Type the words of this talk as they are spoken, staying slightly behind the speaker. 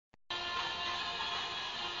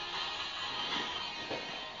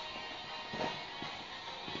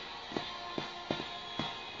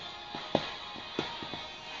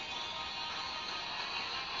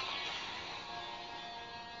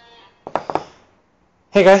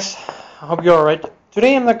Hey guys, I hope you're alright.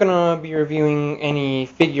 Today I'm not gonna be reviewing any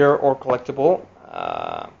figure or collectible.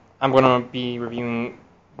 I'm gonna be reviewing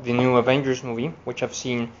the new Avengers movie, which I've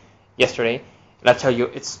seen yesterday. And I tell you,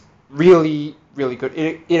 it's really, really good.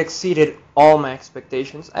 It exceeded all my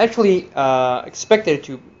expectations. I actually expected it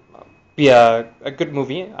to be a good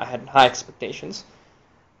movie. I had high expectations,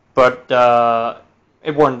 but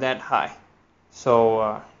it weren't that high.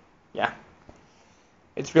 So, yeah.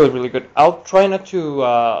 It's really, really good. I'll try not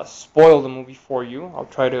to spoil the movie for you. I'll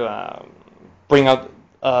try to bring out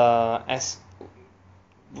as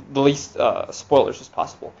the least spoilers as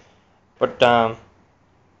possible. But,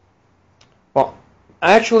 well,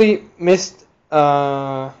 I actually missed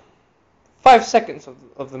 5 seconds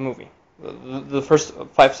of the movie. The first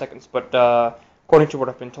 5 seconds. But according to what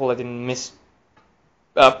I've been told, I didn't miss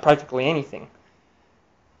practically anything.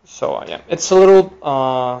 So, yeah. It's a little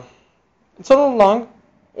long.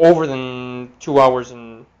 Over than 2 hours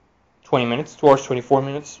and 20 minutes, 2 hours 24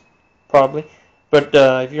 minutes, probably. But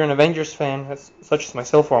if you're an Avengers fan, such as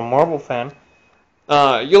myself, or a Marvel fan,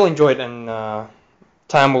 you'll enjoy it, and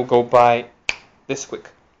time will go by this quick.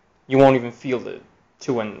 You won't even feel the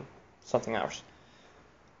 2 and something hours.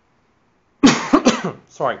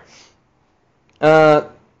 Sorry.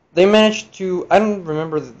 They managed to. I don't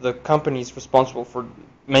remember the companies responsible for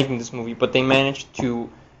making this movie, but they managed to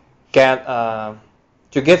get.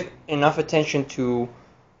 To give enough attention to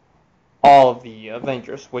all of the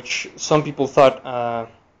Avengers, which some people thought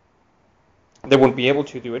they wouldn't be able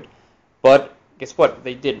to do it, but guess what?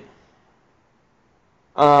 They did.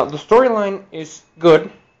 The storyline is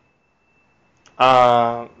good.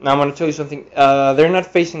 Now I'm going to tell you something. They're not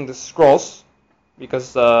facing the Skrulls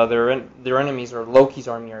because their enemies, or Loki's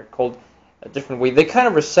army, are called a different way. They kind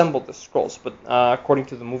of resemble the Skrulls, but according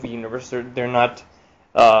to the movie universe, they're not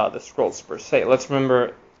the Skrulls per se. Let's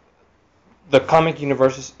remember, the comic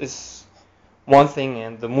universe is one thing,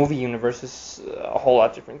 and the movie universe is a whole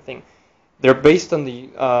lot different thing. They're based on the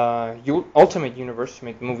Ultimate Universe to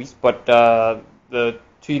make the movies, but the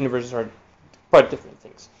two universes are quite different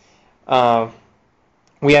things.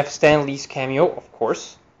 We have Stan Lee's cameo, of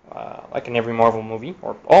course, like in every Marvel movie,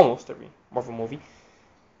 or almost every Marvel movie.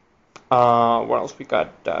 What else we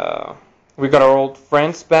got? We got our old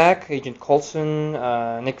friends back, Agent Coulson,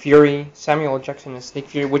 Nick Fury, Samuel L. Jackson as Nick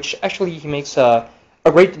Fury, which actually he makes a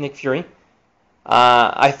great Nick Fury.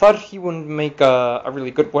 I thought he wouldn't make a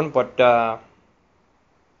really good one, but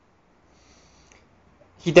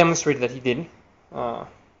he demonstrated that he did.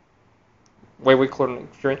 Way cooler than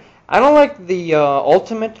Nick Fury. I don't like the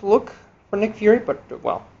ultimate look for Nick Fury, but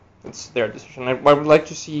well, it's their decision. I would like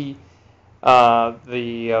to see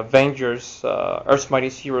the Avengers, Earth's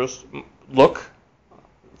Mightiest Heroes look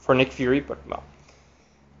for Nick Fury, but well,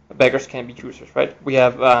 beggars can't be choosers, right? We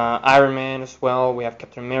have Iron Man as well. We have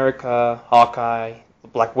Captain America, Hawkeye,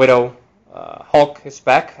 Black Widow. Hulk is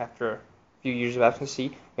back after a few years of absence.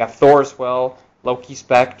 We have Thor as well. Loki's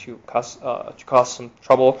back to cause some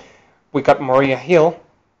trouble. We got Maria Hill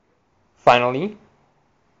finally.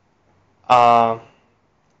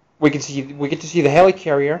 We get to see the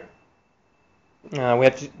helicarrier.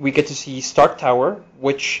 We get to see Stark Tower,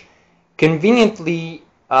 which conveniently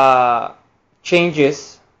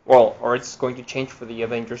changes, well, or it's going to change for the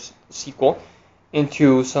Avengers sequel,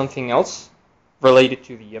 into something else related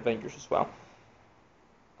to the Avengers as well.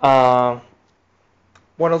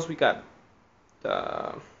 What else we got?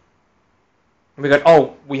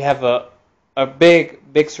 We have a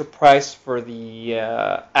big surprise for the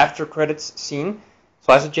after credits scene.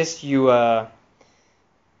 So I suggest you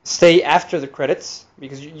stay after the credits,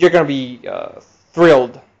 because you're going to be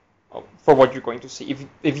thrilled for what you're going to see.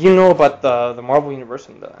 If you know about the Marvel Universe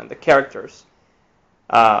and the characters,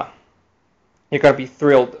 you're going to be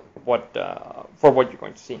thrilled for what you're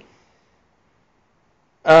going to see.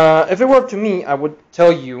 If it were up to me, I would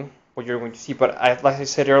tell you what you're going to see, but like I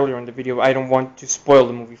said earlier in the video, I don't want to spoil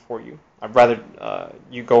the movie for you. I'd rather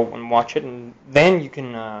you go and watch it, and then you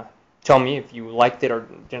can tell me if you liked it or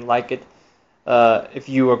didn't like it. If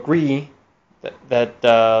you agree that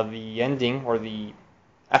the ending or the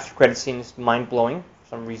after credit scene is mind blowing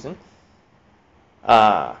for some reason,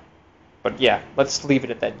 but yeah, let's leave it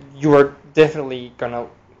at that. You are definitely gonna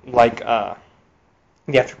like the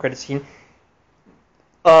after credit scene.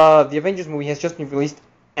 The Avengers movie has just been released,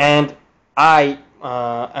 and I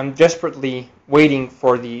am desperately waiting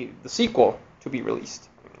for the sequel to be released.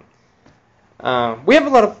 We have a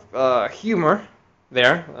lot of humor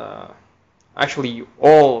there. Actually,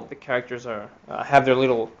 all of the characters have their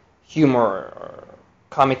little humor or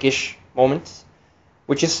comic-ish moments,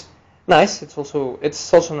 which is nice. It's also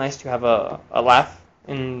nice to have a laugh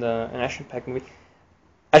in an action-packed movie.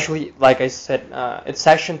 Actually, like I said, it's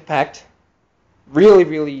action-packed. Really,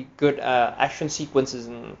 really good action sequences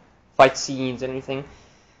and fight scenes and everything.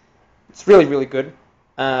 It's really, really good.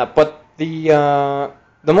 But the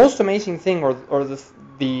most amazing thing, or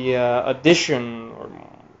the addition,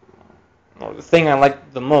 or the thing I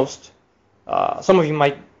like the most, some of you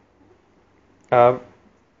might uh,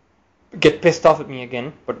 get pissed off at me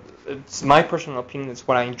again, but it's my personal opinion. It's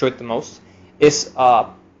what I enjoyed the most. Is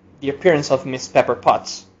the appearance of Miss Pepper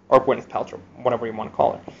Potts, or Gwyneth Paltrow, whatever you want to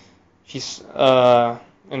call her. She's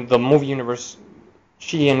in the movie universe.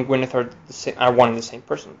 She and Gwyneth are one and the same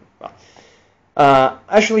person. Well,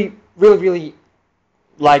 actually, really, really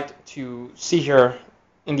liked to see her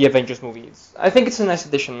in the Avengers movies. I think it's a nice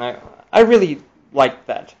addition. I really like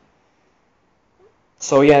that.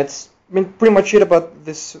 So yeah, it's been pretty much it about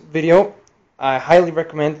this video. I highly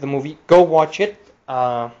recommend the movie. Go watch it.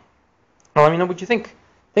 Let me know what you think.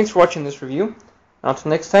 Thanks for watching this review.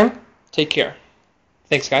 Until next time, take care.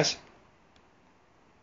 Thanks, guys.